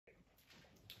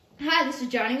Hi, this is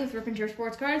Johnny with Rippenture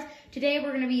Sports Cards. Today we're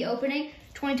going to be opening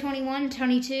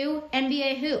 2021-22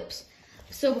 NBA Hoops.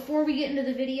 So before we get into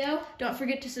the video, don't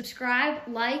forget to subscribe,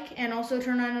 like, and also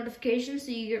turn on notifications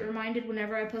so you get reminded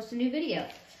whenever I post a new video.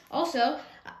 Also,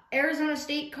 Arizona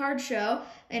State Card Show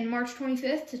in March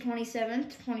 25th to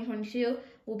 27th, 2022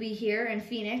 will be here in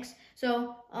Phoenix.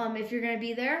 So if you're going to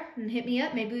be there, then hit me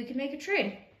up. Maybe we can make a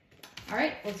trade. All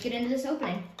right, let's get into this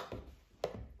opening.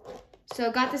 So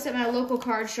got this at my local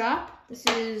card shop. This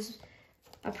is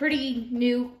a pretty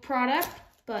new product,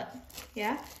 but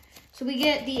yeah. So we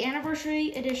get the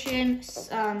anniversary edition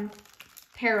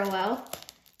parallel,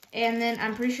 and then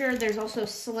I'm pretty sure there's also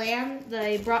Slam.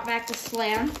 They brought back the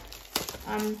Slam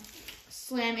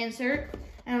insert,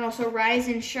 and also Rise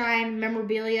and Shine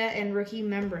memorabilia and rookie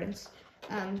remembrance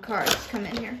cards come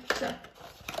in here. So,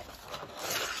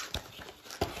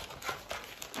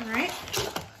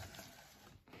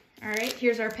 all right,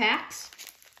 here's our packs.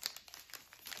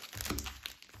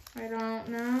 I don't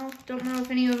know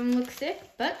if any of them look thick,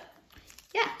 but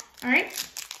yeah. All right,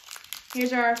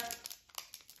 let's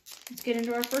get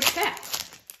into our first pack.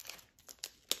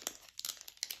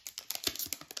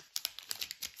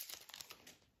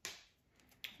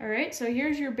 All right, so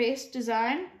here's your base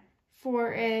design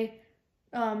for a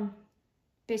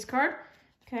base card.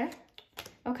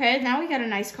 Okay, now we got a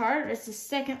nice card. It's the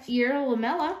second year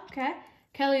LaMelo. Okay,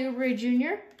 Kelly Oubre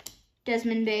Jr.,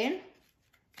 Desmond Bane,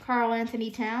 Karl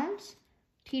Anthony Towns,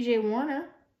 TJ Warner.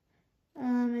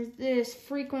 Is this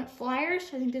frequent flyers?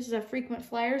 I think this is a frequent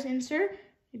flyers insert.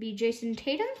 Maybe Jason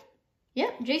Tatum?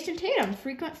 Yep, Jason Tatum,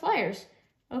 frequent flyers.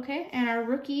 Okay, and our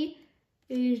rookie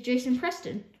is Jason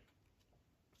Preston.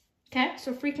 Okay,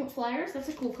 so frequent flyers, that's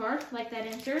a cool card. Like that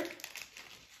insert.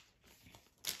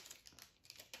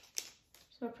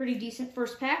 So a pretty decent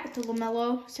first pack with the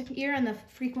LaMelo second year and the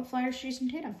frequent flyers Jason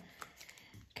Tatum.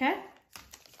 Okay.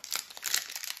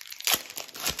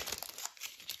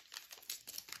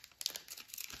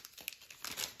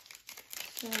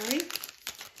 Sorry.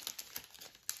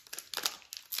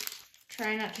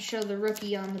 Try not to show the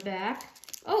rookie on the back.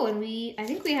 Oh, and I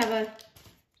think we have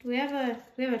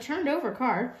a turned over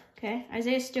card. Okay,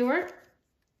 Isaiah Stewart,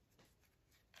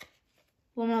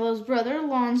 LaMelo's brother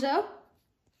Lonzo,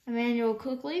 Emmanuel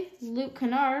Quickley, Luke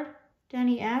Kennard,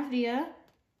 Danny Avdia.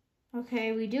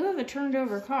 Okay, we do have a turned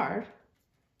over card.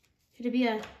 Could it be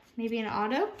maybe an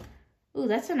auto? Ooh,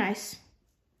 that's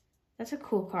a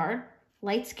cool card.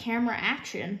 Lights, Camera,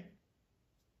 Action.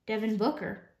 Devin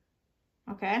Booker.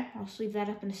 Okay, I'll sleeve that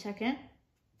up in a second.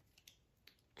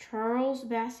 Charles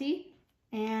Bassey.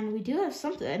 And we do have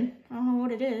something. I don't know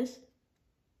what it is.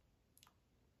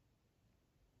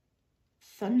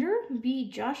 Thunder be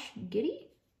Josh Giddey?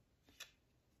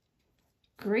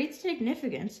 Great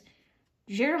Significance.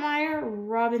 Jeremiah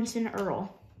Robinson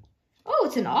Earl. Oh,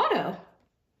 it's an auto.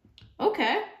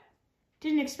 Okay.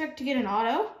 Didn't expect to get an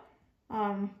auto.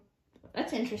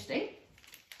 That's interesting.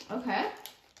 Okay.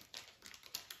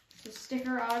 It's a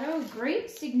sticker auto.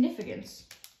 Great Significance.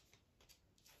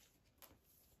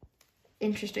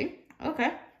 Interesting.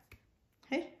 Okay.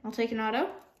 Hey, I'll take an auto.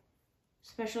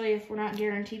 Especially if we're not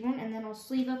guaranteed one. And then I'll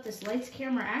sleeve up this Lights,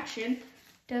 Camera, Action.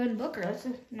 Devin Booker. That's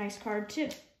a nice card, too.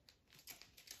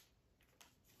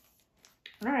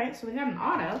 Alright, so we got an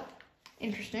auto.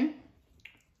 Interesting.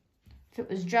 If it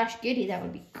was Josh Giddey, that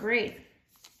would be great.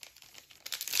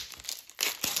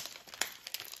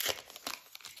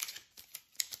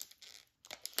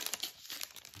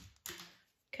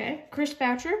 Okay, Chris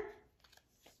Boucher.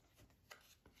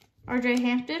 RJ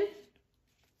Hampton,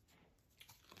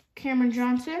 Cameron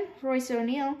Johnson, Royce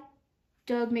O'Neal,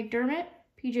 Doug McDermott,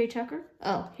 PJ Tucker.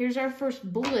 Oh, here's our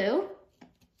first blue.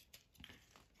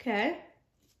 Okay.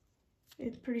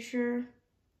 I'm pretty sure.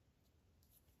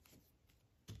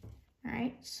 All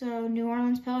right, so New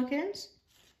Orleans Pelicans,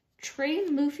 Trey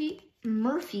Murphy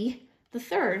the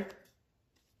third.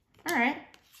 All right,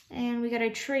 and we got a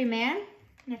Trey Mann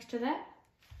next to that.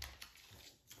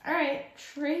 All right,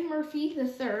 Trey Murphy the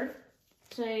third.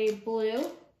 It's a blue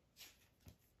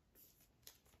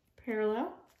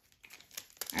parallel.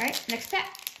 All right, next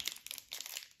pack.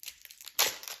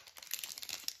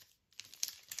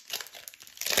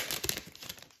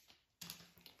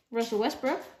 Russell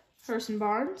Westbrook, Harrison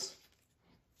Barnes,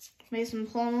 Mason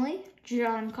Plumlee,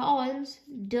 John Collins,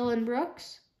 Dylan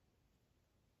Brooks,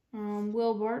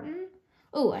 Will Barton.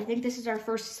 Oh, I think this is our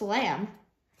first Slam.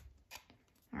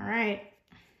 All right.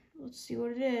 Let's see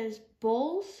what it is.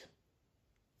 Bulls.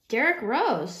 Derrick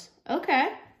Rose.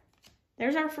 Okay.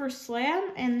 There's our first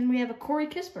Slam. And then we have a Corey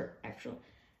Kispert, actually,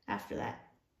 after that.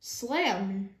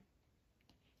 Slam.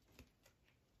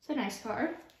 It's a nice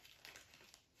card.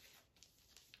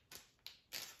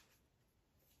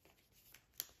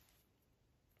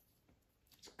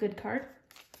 Good card.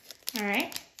 All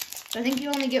right. So I think you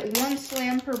only get one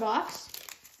slam per box.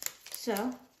 So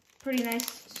pretty nice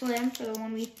slam for the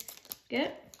one we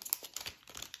get.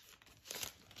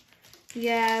 We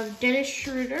have Dennis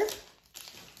Schroeder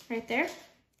right there.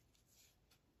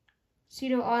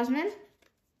 Cito Osman.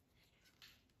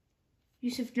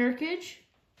 Yusuf Nurkic.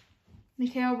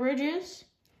 Mikal Bridges.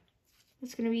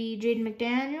 That's going to be Jaden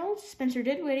McDaniels, Spencer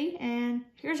Dinwiddie, and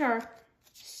here's our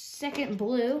second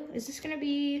blue. Is this going to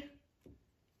be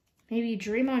maybe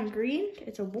Draymond Green?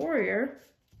 It's a Warrior.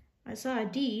 I saw a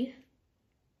D.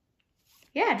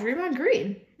 Yeah, Draymond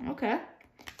Green. Okay.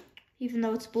 Even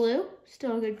though it's blue,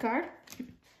 still a good card.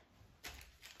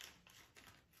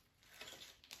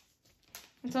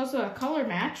 It's also a color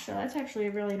match, so that's actually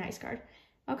a really nice card.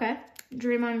 Okay,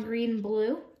 Draymond Green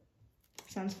blue.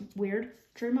 Sounds weird.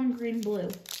 Draymond Green blue.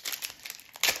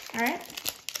 All right.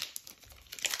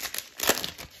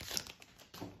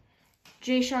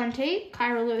 Jae'Sean Tate,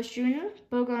 Kyra Lewis Jr.,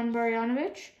 Bojan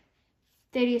Bogdanovic,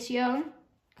 Thaddeus Young,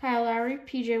 Kyle Lowry,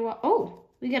 PJ Oh,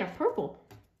 we got a purple.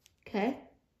 Okay.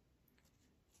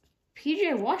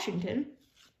 PJ Washington.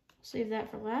 Save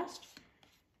that for last.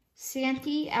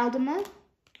 Santi Aldama.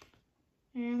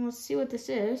 And let's see what this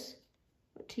is.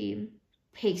 What team?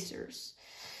 Pacers.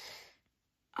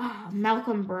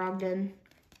 Malcolm Brogdon.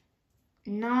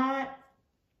 Not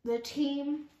the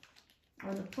team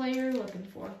or the player you're looking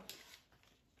for.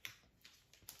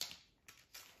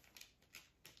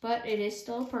 But it is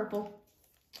still purple.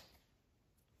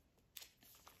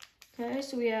 Okay,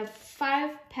 so we have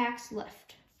 5 packs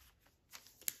left.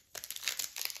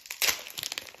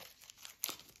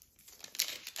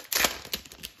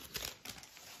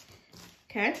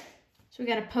 Okay, so we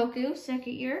got a Poku,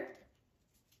 second year.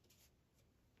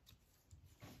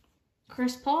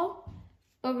 Chris Paul,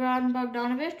 Bojan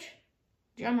Bogdanovic,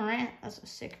 John Morant, that's a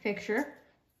sick picture.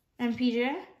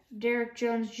 MPJ, Derek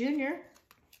Jones Jr.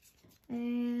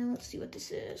 And let's see what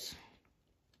this is.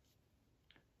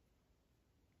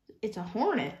 It's a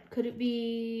Hornet. Could it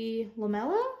be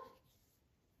LaMelo?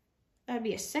 That'd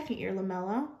be a second year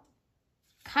LaMelo.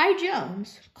 Kai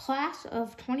Jones, class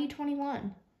of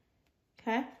 2021.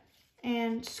 Okay.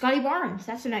 And Scotty Barnes,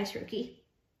 that's a nice rookie,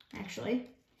 actually.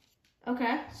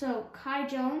 Okay, so Kai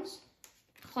Jones,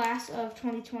 class of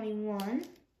 2021.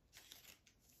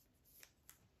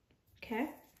 Okay.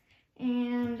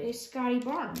 And a Scotty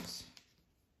Barnes.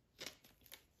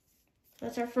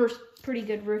 That's our first pretty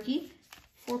good rookie.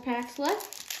 4 packs left.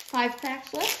 5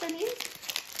 packs left, I mean.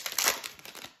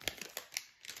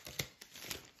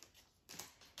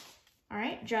 All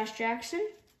right, Josh Jackson.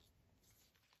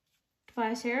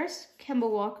 Tobias Harris. Kemba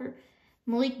Walker.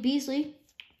 Malik Beasley.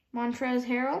 Montrezl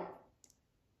Harrell.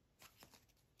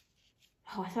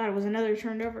 Oh, I thought it was another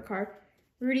turned over card.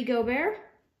 Rudy Gobert.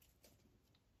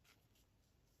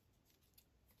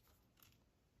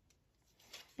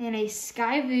 And a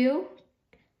Skyview.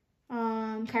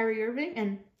 Kyrie Irving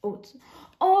and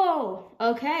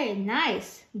okay,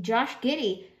 nice. Josh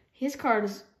Giddey. His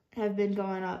cards have been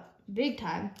going up big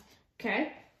time.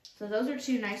 Okay, so those are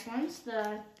 2 nice ones.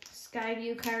 The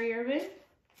Skyview Kyrie Irving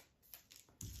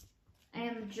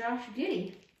and Josh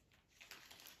Giddey.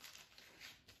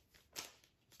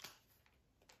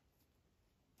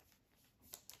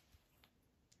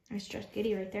 Nice Josh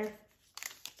Giddey right there.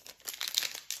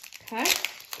 Okay,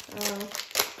 so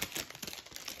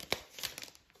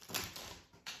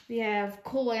we have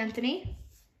Cole Anthony,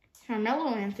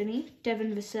 Carmelo Anthony,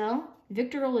 Devin Vassell,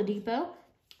 Victor Oladipo,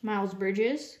 Miles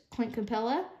Bridges, Clint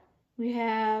Capella. We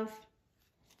have,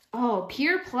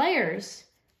 Pure Players,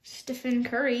 Stephen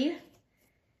Curry.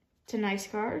 It's a nice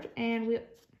card. And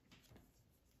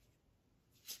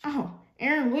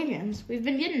Aaron Wiggins. We've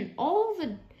been getting all of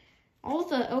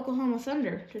the Oklahoma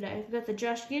Thunder today. We got the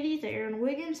Josh Giddey, the Aaron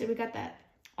Wiggins, and we got that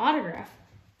autograph.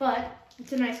 But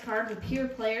it's a nice card with Pure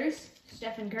Players.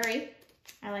 Stephen Curry.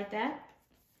 I like that.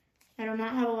 I do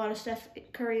not have a lot of Steph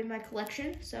Curry in my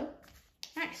collection, so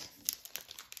nice.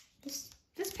 This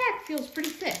pack feels pretty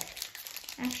thick,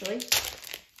 actually.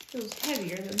 Feels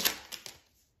heavier than...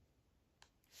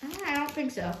 I don't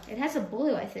think so. It has a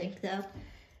blue, I think, though.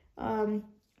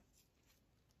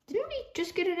 Didn't we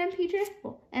just get an MPJ?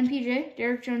 Well, MPJ,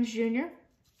 Derek Jones Jr.,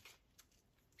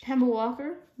 Kemba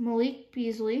Walker, Malik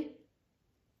Beasley.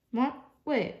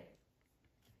 Wait.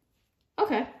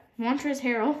 Okay. Montrezl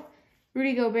Harrell,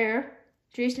 Rudy Gobert,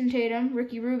 Jason Tatum,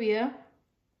 Ricky Rubio.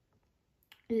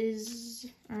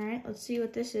 Alright, let's see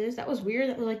what this is. That was weird.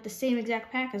 That was like the same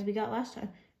exact pack as we got last time.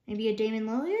 Maybe a Damian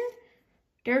Lillard?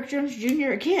 Derek Jones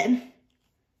Jr. again.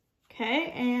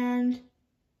 Okay, and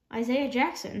Isaiah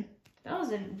Jackson. That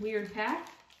was a weird pack.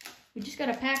 We just got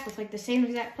a pack with like the same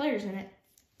exact players in it.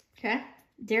 Okay.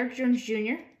 Derrick Jones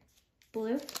Jr.,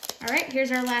 blue. All right,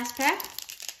 here's our last pack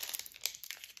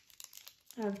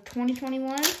of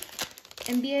 2021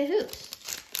 NBA hoops.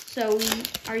 So we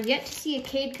are yet to see a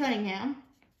Cade Cunningham.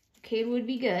 Cade would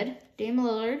be good. Dame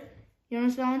Lillard,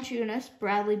 Jonas Valanciunas,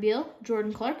 Bradley Beal,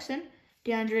 Jordan Clarkson,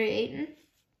 DeAndre Ayton,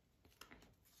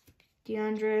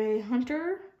 DeAndre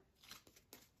Hunter.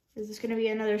 Is this going to be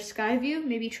another Skyview?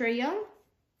 Maybe Trae Young?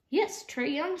 Yes,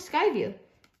 Trae Young, Skyview.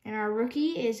 And our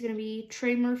rookie is going to be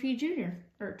Trey Murphy Jr.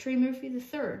 or Trey Murphy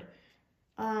III.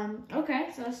 Okay,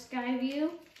 so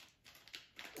Skyview,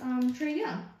 Trae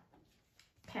Young.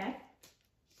 Okay.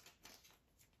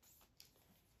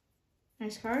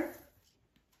 Nice card.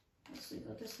 Let's see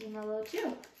what this LaMelo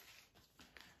too.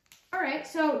 All right,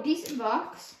 so decent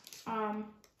box.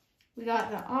 We got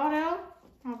the auto.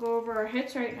 I'll go over our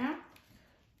hits right now.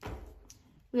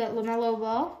 We got LaMelo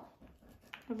Ball.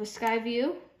 We have a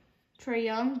Skyview, Trae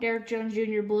Young, Derrick Jones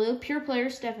Jr. blue, Pure Player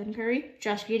Stephen Curry,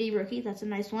 Josh Giddey rookie. That's a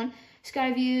nice one.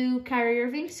 Skyview, Kyrie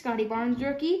Irving, Scotty Barnes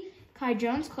rookie, Kai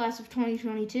Jones class of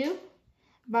 2022,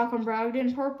 Malcolm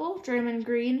Brogdon purple, Draymond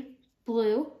Green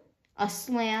blue, a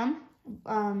Slam,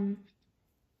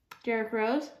 Derrick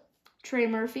Rose, Trey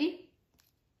Murphy,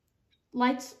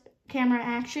 Lights, Camera,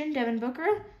 Action, Devin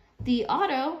Booker. The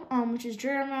auto, which is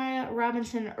Jeremiah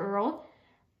Robinson Earl,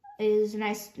 is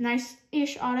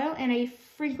nice-ish auto, and a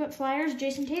frequent flyers,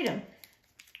 Jason Tatum.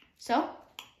 So,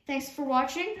 thanks for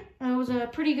watching. It was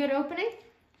a pretty good opening,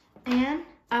 and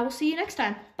I will see you next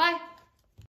time. Bye.